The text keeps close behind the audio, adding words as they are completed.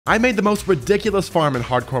I made the most ridiculous farm in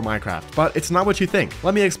hardcore Minecraft, but it's not what you think.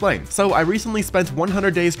 Let me explain. So I recently spent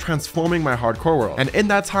 100 days transforming my hardcore world, and in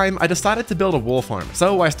that time, I decided to build a wool farm.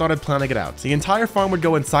 So I started planning it out. The entire farm would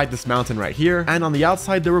go inside this mountain right here, and on the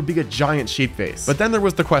outside there would be a giant sheep face. But then there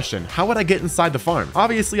was the question, how would I get inside the farm?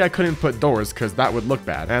 Obviously I couldn't put doors because that would look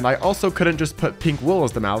bad, and I also couldn't just put pink wool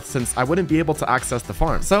as the mouth since I wouldn't be able to access the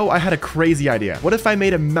farm. So I had a crazy idea. What if I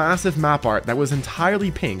made a massive map art that was entirely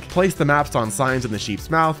pink, placed the maps on signs in the sheep's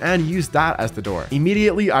mouth, and used that as the door?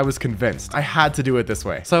 Immediately, I was convinced. I had to do it this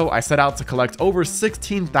way. So I set out to collect over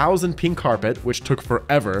 16,000 pink carpet, which took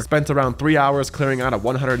forever, spent around 3 hours clearing out a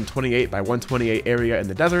 128 by 128 area in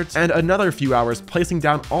the desert, and another few hours placing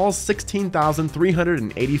down all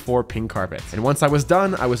 16,384 pink carpet. And once I was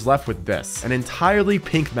done, I was left with this, an entirely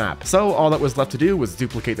pink map. So all that was left to do was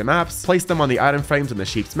duplicate the maps, place them on the item frames in the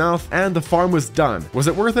sheep's mouth, and the farm was done. Was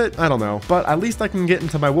it worth it? I don't know, but at least I can get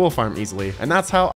into my wool farm easily, and that's how